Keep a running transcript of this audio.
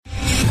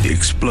The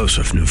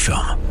explosive new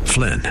film,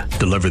 Flynn,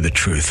 deliver the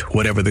truth,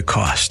 whatever the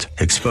cost.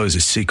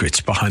 Exposes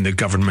secrets behind the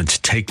government's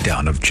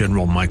takedown of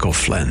General Michael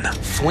Flynn.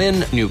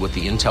 Flynn knew what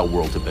the intel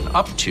world had been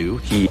up to.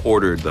 He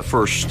ordered the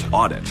first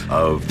audit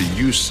of the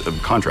use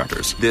of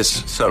contractors.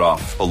 This set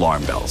off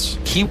alarm bells.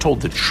 He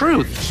told the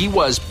truth. He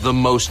was the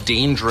most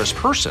dangerous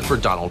person for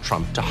Donald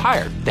Trump to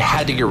hire. They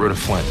had to get rid of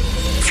Flynn.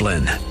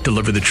 Flynn,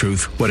 deliver the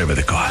truth, whatever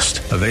the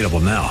cost. Available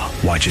now.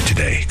 Watch it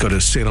today. Go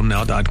to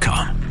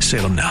salemnow.com.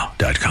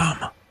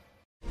 salemnow.com.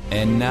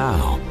 And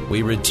now,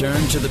 we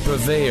return to the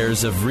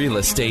purveyors of real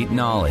estate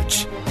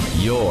knowledge.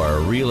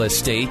 Your Real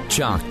Estate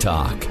Chalk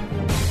Talk.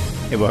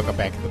 Hey, welcome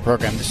back to the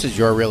program. This is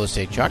your Real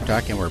Estate Chalk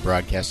Talk, and we're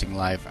broadcasting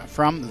live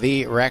from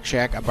the Rack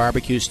Shack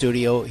Barbecue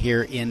Studio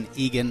here in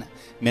Eagan,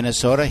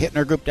 Minnesota.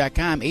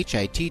 HittnerGroup.com,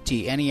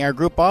 Hittner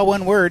Group, all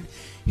one word.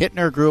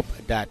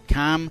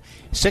 HittnerGroup.com,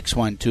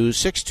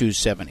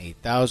 612-627-8000,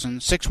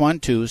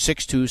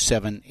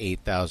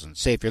 612-627-8000.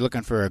 Say, if you're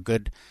looking for a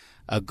good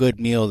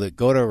meal, that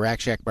go to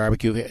Rack Shack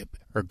Barbecue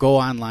or go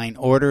online,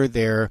 order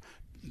their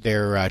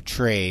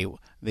tray.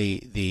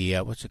 The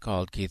what's it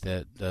called, Keith?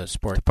 The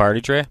sport the party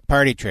tray.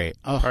 Party tray.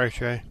 Oh,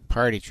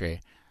 Party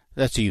tray.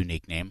 That's a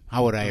unique name.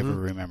 How would I ever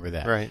remember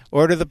that? Right.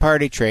 Order the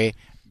party tray.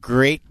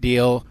 Great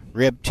deal.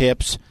 Rib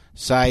tips,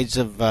 sides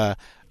of I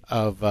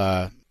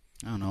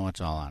don't know what's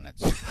all on it.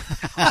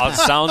 Oh, it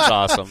sounds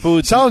awesome.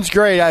 Food sounds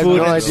great. I have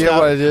no idea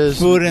what it is.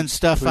 Food and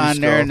stuff on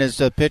there, and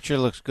the picture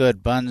looks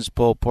good. Buns,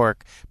 pulled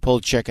pork,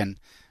 pulled chicken.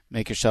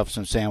 Make yourself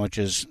some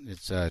sandwiches.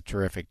 It's a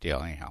terrific deal.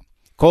 Anyhow,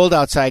 cold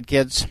outside,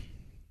 kids.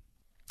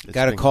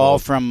 Got a call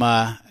from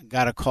a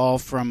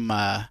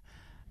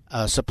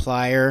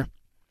supplier.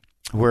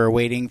 We're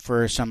waiting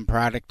for some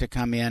product to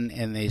come in,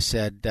 and they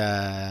said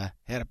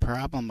had a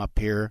problem up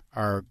here.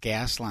 Our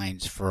gas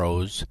lines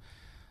froze.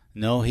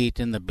 No heat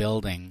in the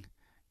building.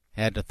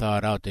 Had to thaw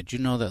it out. Did you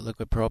know that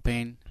liquid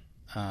propane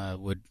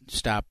would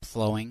stop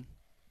flowing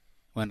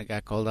when it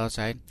got cold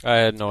outside? I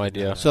had no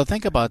idea. So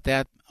think about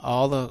that.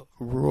 All the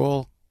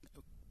rural,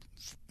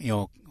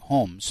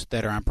 homes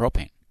that are on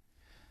propane.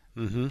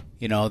 Mm-hmm.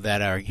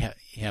 That are you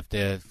have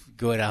to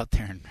go out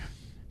there and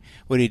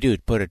what do?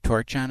 Put a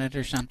torch on it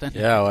or something?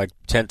 Yeah, like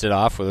tent it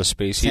off with a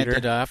space heater.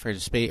 Tent it off or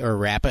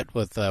wrap it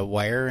with a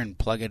wire and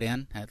plug it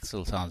in. That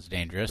still sounds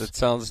dangerous. It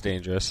sounds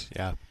dangerous.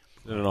 Yeah.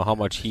 I don't know how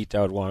much heat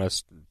I would want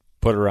to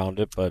put around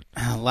it, but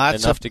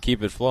enough to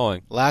keep it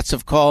flowing. Lots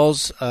of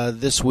calls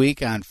this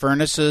week on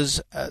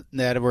furnaces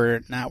that were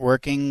not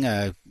working.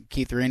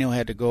 Keith Reno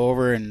had to go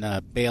over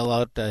and bail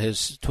out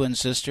his twin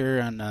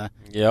sister.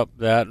 Yep,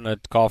 that and a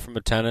call from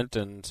a tenant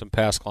and some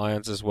past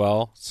clients as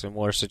well.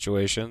 Similar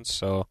situations,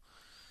 so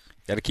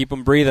got to keep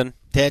them breathing.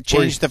 Ted,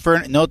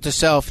 note to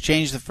self: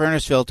 change the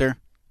furnace filter.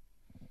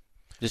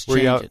 Just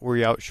change it. Were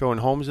you out showing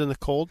homes in the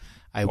cold?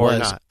 I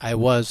was.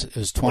 It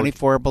was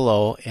 24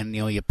 below, and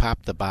you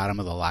pop the bottom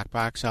of the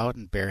lockbox out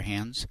in bare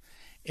hands,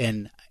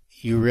 and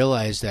you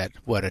realize that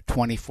what a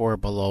 24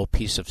 below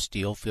piece of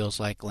steel feels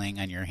like laying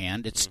on your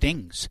hand. It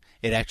stings.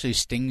 It actually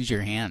stings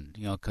your hand,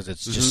 because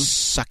it's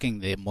just sucking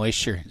the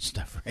moisture and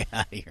stuff right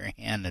out of your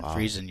hand and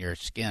freezing your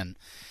skin.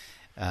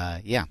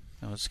 It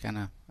was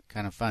kind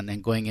of fun.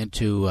 And going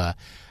into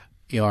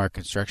our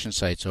construction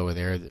sites over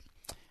there,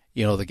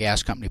 the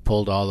gas company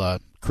pulled all the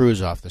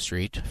crews off the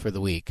street for the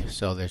week,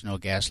 so there's no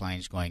gas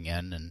lines going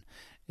in, and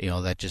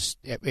that just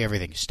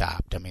everything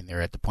stopped. I mean,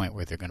 they're at the point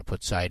where they're going to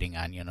put siding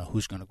on.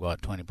 Who's going to go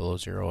out 20 below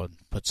zero and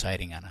put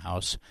siding on a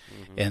house?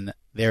 And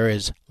there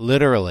is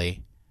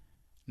literally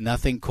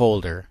nothing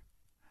colder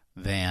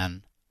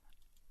than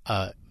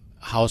a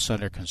house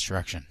under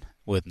construction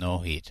with no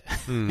heat.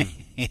 When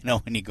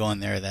you go in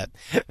there,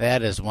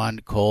 that is one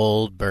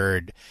cold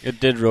bird.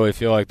 It did really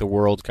feel like the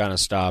world kind of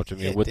stopped. I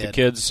mean, with the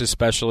kids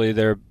especially,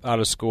 they're out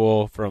of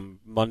school from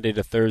Monday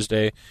to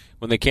Thursday.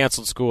 When they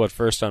canceled school at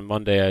first on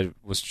Monday, I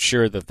was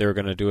sure that they were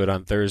going to do it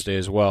on Thursday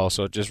as well.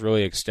 So it just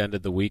really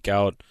extended the week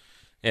out.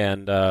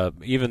 And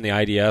even the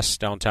IDS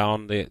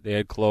downtown, they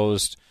had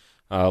closed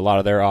a lot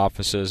of their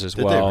offices as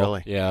well. Did they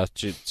really? Yeah.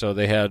 So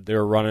they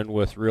were running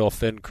with real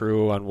thin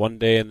crew on one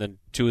day, and then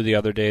 2 of the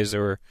other days they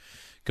were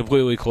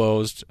completely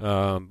closed.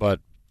 But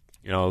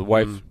the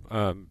wife,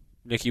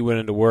 Nikki, went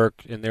into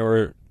work, and there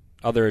were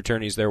other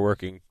attorneys there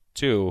working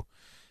too.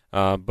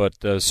 But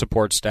the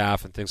support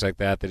staff and things like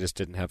that, they just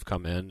didn't have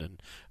come in. And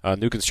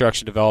new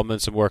construction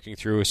developments, I'm working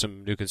through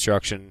some new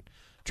construction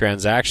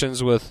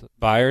transactions with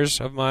buyers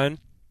of mine.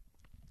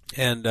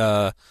 And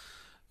the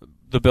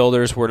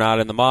builders were not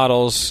in the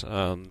models.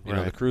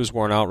 The crews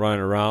weren't out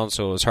running around,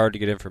 so it was hard to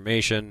get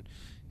information.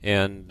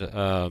 And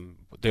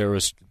there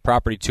was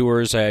property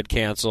tours I had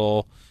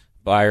cancel.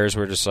 Buyers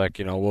were just like,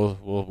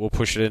 we'll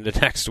push it into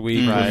next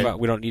week. Right.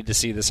 We don't need to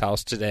see this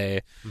house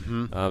today.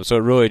 So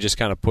it really just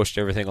kind of pushed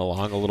everything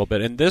along a little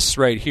bit. And this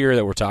right here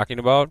that we're talking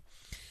about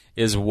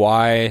is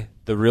why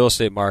the real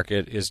estate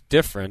market is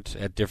different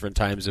at different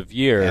times of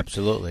year.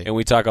 Absolutely. And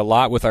we talk a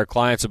lot with our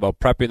clients about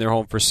prepping their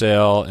home for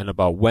sale and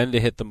about when to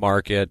hit the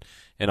market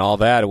and all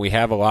that. And we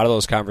have a lot of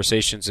those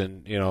conversations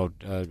in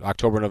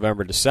October,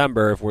 November,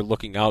 December if we're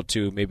looking out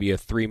to maybe a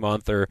 3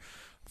 month or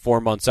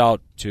 4 months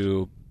out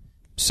to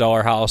sell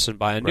our house and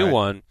buy a new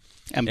one.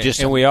 And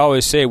we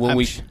always say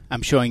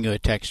I'm showing you a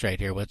text right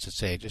here. What's it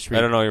say? Just read.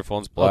 I don't know. Your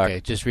phone's black. Okay,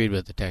 just read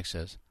what the text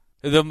says.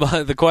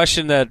 The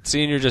question that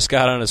Senior just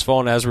got on his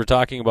phone as we're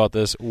talking about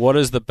this: what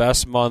is the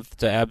best month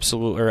to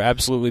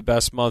absolutely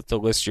best month to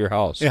list your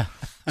house? Yeah.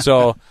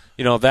 So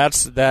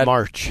that's that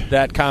March.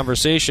 That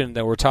conversation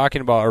that we're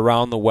talking about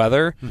around the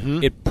weather.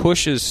 Mm-hmm. It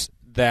pushes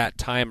that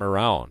time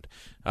around.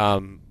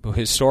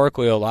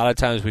 Historically, a lot of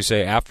times we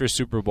say after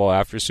Super Bowl,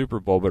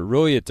 but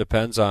really it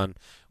depends on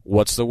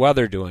what's the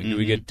weather doing. Do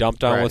we get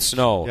dumped on with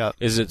snow? Yep.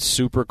 Is it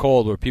super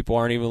cold where people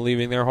aren't even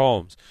leaving their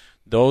homes?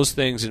 Those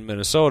things in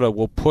Minnesota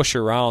will push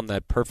around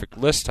that perfect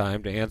list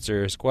time, to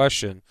answer his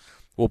question.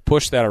 We'll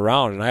push that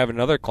around. And I have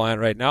another client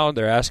right now,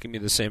 they're asking me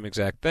the same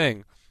exact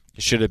thing.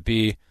 Should it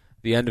be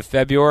the end of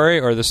February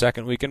or the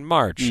second week in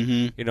March?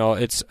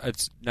 Mm-hmm.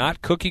 It's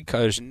not cookie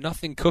cutter. There's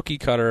nothing cookie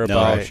cutter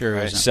about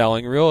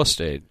selling real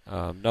estate.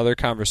 Another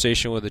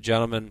conversation with a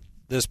gentleman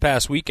this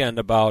past weekend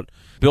about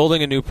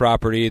building a new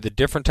property, the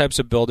different types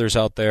of builders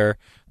out there.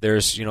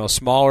 There's,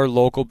 smaller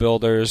local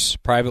builders,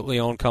 privately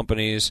owned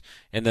companies,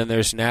 and then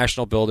there's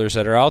national builders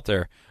that are out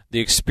there. The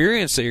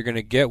experience that you're going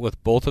to get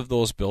with both of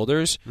those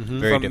builders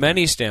from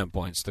many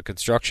standpoints, the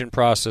construction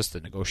process, the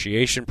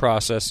negotiation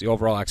process, the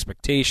overall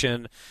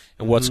expectation,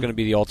 and what's going to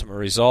be the ultimate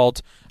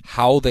result,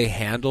 how they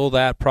handle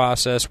that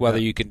process, whether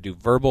you can do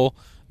verbal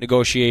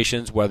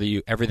negotiations, whether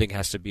everything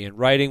has to be in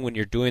writing when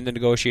you're doing the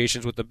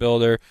negotiations with the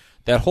builder.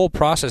 That whole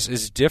process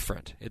is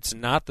different. It's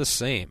not the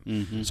same.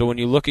 Mm-hmm. So when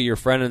you look at your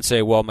friend and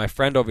say, well, my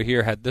friend over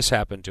here had this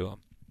happen to him,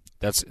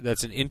 that's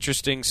an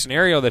interesting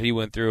scenario that he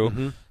went through.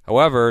 Mm-hmm.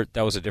 However,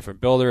 that was a different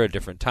builder, a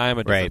different time,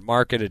 a different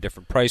market, a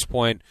different price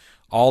point,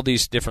 all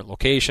these different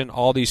location,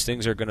 all these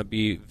things are going to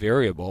be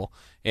variable,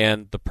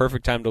 and the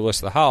perfect time to list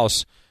the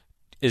house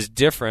is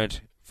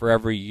different for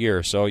every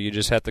year. So you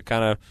just have to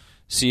kind of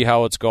see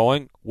how it's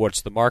going,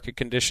 what's the market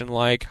condition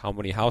like, how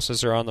many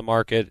houses are on the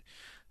market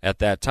at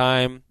that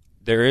time.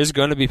 There is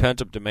going to be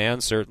pent-up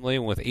demand, certainly,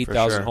 and with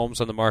 8,000 homes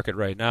on the market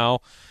right now.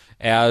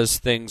 As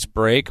things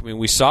break,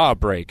 we saw a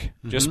break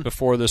just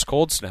before this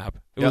cold snap.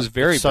 It was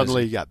very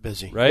suddenly busy. Got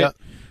busy. Right? Yep.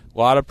 A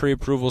lot of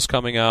pre-approvals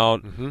coming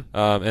out,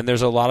 and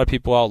there's a lot of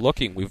people out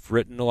looking. We've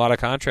written a lot of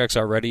contracts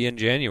already in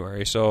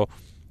January, so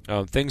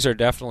things are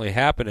definitely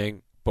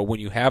happening. But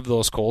when you have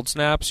those cold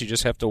snaps, you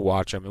just have to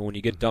watch them. And when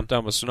you get dumped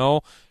on with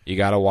snow, you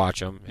got to watch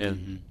them,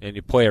 and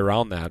you play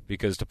around that.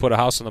 Because to put a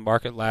house on the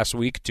market last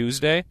week,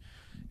 Tuesday,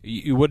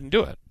 you wouldn't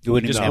do it. You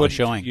wouldn't have a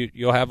showing.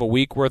 You'll have a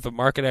week worth of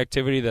market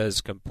activity that is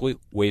a complete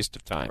waste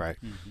of time. Right.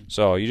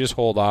 So you just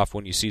hold off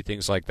when you see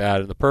things like that.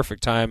 And the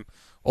perfect time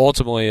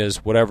ultimately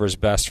is whatever is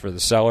best for the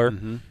seller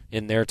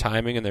in their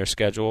timing and their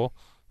schedule.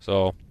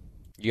 So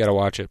you got to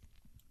watch it.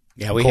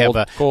 Yeah, we have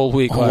a cold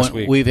week last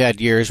week. We've had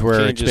years where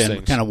Changes it's been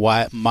things. kind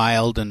of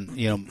mild and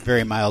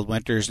very mild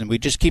winters, and we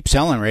just keep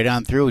selling right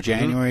on through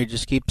January.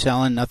 Just keep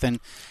selling, nothing,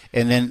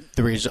 and then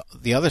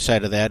the other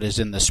side of that is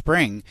in the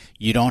spring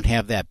you don't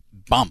have that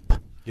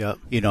bump. Yep.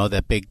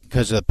 That big,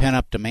 because the pent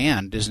up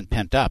demand isn't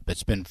pent up;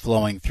 it's been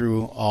flowing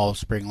through all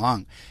spring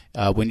long.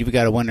 When you've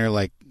got a winter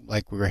like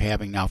we're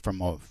having now from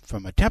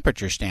a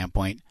temperature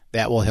standpoint,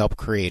 that will help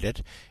create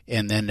it.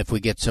 And then if we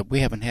get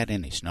we haven't had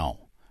any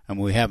snow, and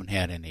we haven't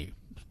had any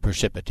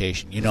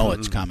precipitation,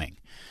 it's coming.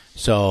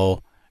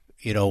 So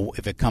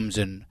if it comes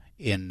in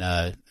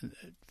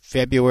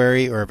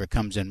February or if it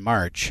comes in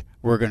March,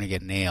 we're going to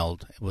get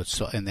nailed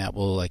and that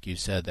will, like you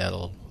said,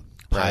 that'll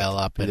pile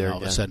up, and all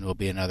of a sudden will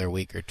be another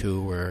week or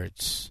two where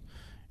it's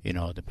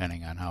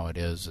depending on how it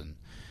is. And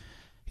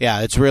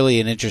it's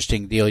really an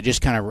interesting deal. You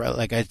just kind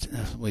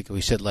of, like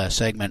we said last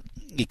segment,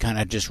 you kind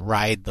of just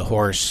ride the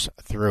horse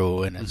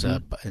through, and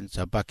it's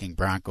a bucking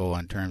bronco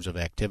in terms of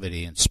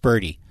activity and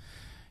spurty.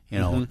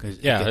 It'll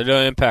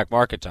impact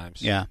market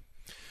times. Yeah.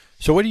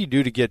 So what do you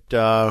do to get?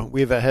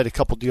 We've had a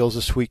couple deals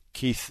this week,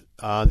 Keith,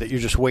 that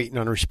you're just waiting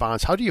on a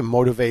response. How do you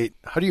motivate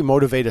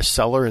a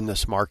seller in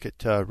this market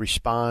to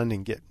respond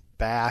and get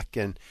back?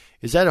 And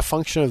is that a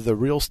function of the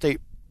real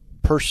estate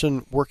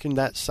person working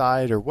that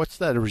side, or what's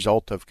that a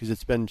result of? Because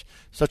it's been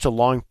such a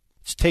long.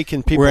 It's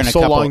taken people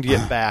so long to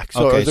get back.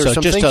 So are there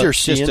some things you're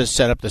seeing? Just to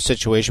set up the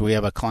situation, we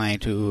have a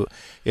client who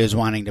is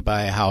wanting to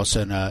buy a house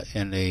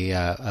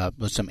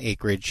with some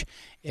acreage,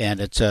 and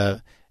it's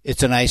a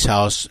nice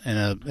house in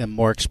a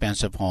more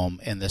expensive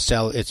home, and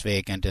it's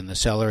vacant, and the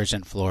seller is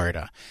in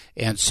Florida,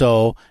 and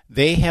so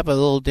they have a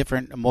little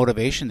different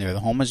motivation there.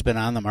 The home has been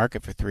on the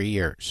market for 3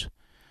 years,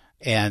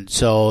 and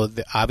so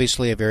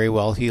obviously a very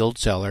well-heeled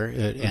seller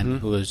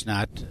and who is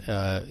not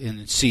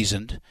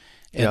seasoned.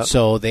 And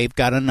so they've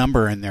got a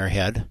number in their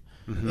head,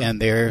 and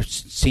they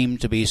seem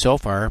to be so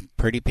far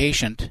pretty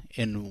patient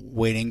in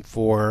waiting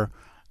for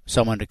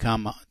someone to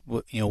come,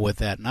 with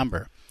that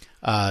number.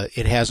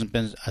 It hasn't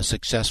been a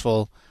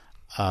successful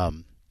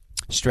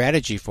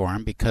strategy for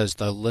them because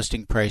the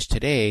listing price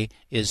today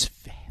is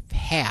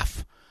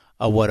half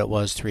of what it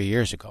was 3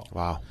 years ago.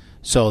 Wow!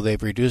 So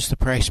they've reduced the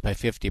price by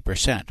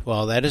 50%.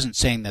 Well, that isn't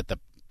saying that the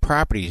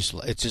properties.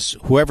 It's just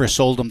whoever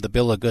sold them the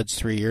bill of goods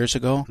 3 years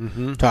ago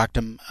talked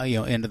them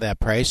into that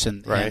price,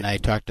 and I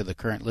talked to the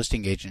current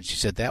listing agent. She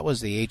said that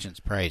was the agent's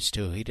price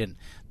too.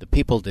 The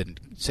people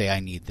didn't say I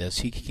need this.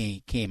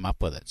 He came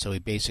up with it. So he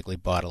basically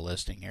bought a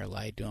listing here,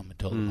 lied to him, and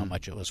told him how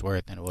much it was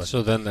worth, and it was.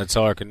 So then that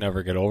seller could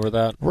never get over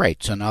that.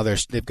 Right. So now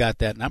they've got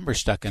that number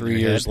stuck in 3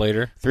 years head.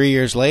 later. 3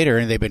 years later,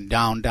 and they've been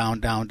down,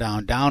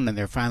 and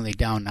they're finally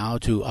down now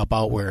to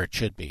about where it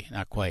should be.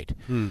 Not quite.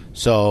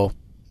 So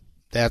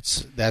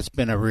that's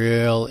been a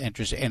real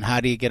interest. And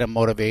how do you get them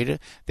motivated?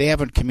 They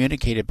haven't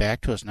communicated back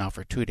to us now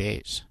for 2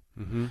 days.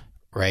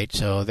 Right.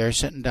 So they're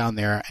sitting down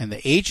there, and the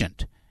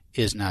agent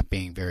is not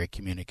being very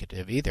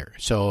communicative either.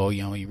 So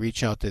you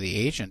reach out to the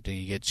agent and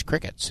you get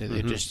crickets.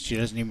 She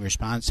doesn't even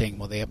respond, saying,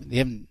 well, they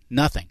have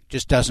nothing.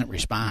 Just doesn't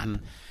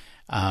respond.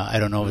 I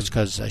don't know if it's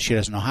because she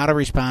doesn't know how to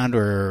respond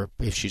or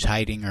if she's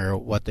hiding or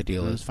what the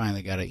deal is.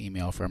 Finally got an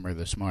email from her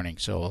this morning,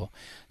 so we'll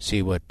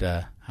see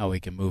how we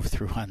can move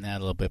through on that a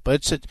little bit.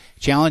 But it's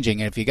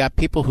challenging, and if you got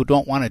people who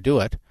don't want to do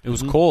it. It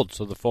was cold,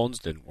 so the phones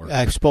didn't work.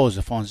 I suppose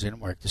the phones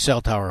didn't work. The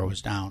cell tower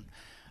was down.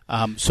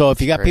 So if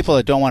you got people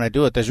that don't want to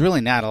do it, there's really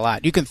not a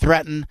lot. You can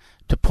threaten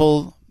to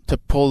pull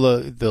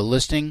the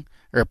listing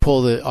or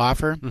pull the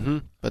offer,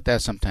 but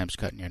that's sometimes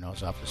cutting your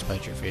nose off to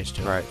spite your face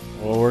too. Right.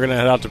 Well, we're going to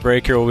head out to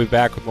break here. We'll be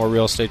back with more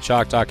Real Estate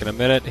Chalk Talk in a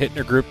minute.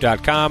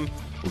 HittnerGroup.com.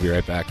 We'll be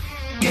right back.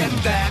 Get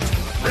that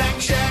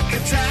Rack Shack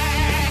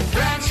attack,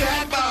 Rack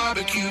Shack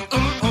barbecue.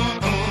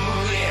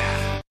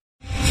 Yeah.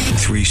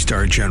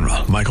 3-star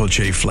General Michael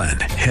J. Flynn,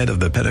 head of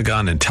the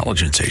Pentagon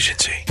Intelligence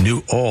Agency,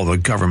 knew all the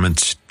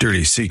government's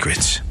dirty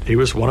secrets. He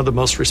was one of the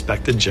most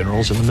respected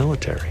generals in the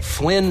military.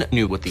 Flynn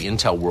knew what the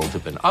intel world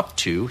had been up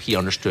to. He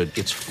understood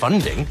its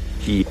funding.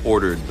 He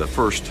ordered the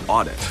first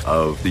audit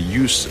of the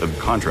use of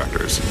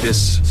contractors.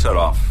 This set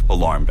off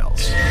alarm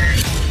bells.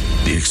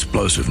 The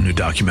explosive new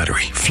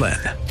documentary, Flynn,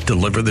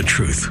 Deliver the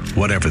Truth,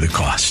 Whatever the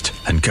Cost,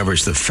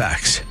 uncovers the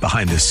facts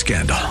behind this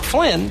scandal.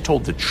 Flynn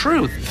told the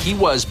truth. He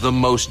was the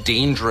most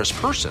dangerous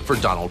person for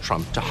Donald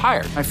Trump to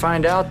hire. I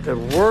find out the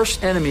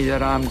worst enemy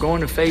that I'm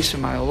going to face in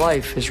my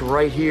life is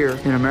right here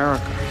in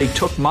America. They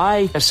took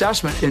my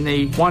assessment and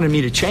they wanted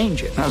me to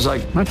change it. And I was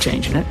like, I'm not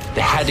changing it.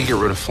 They had to get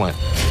rid of Flynn.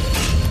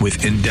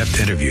 With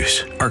in-depth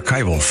interviews,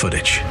 archival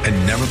footage,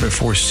 and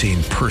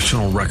never-before-seen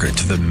personal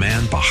records of the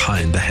man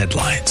behind the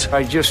headlines.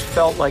 I just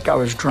felt like I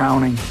was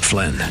drowning.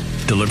 Flynn,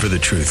 Deliver the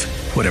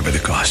Truth, Whatever the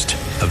Cost.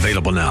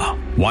 Available now.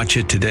 Watch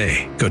it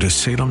today. Go to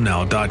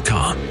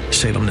salemnow.com.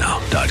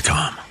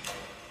 salemnow.com.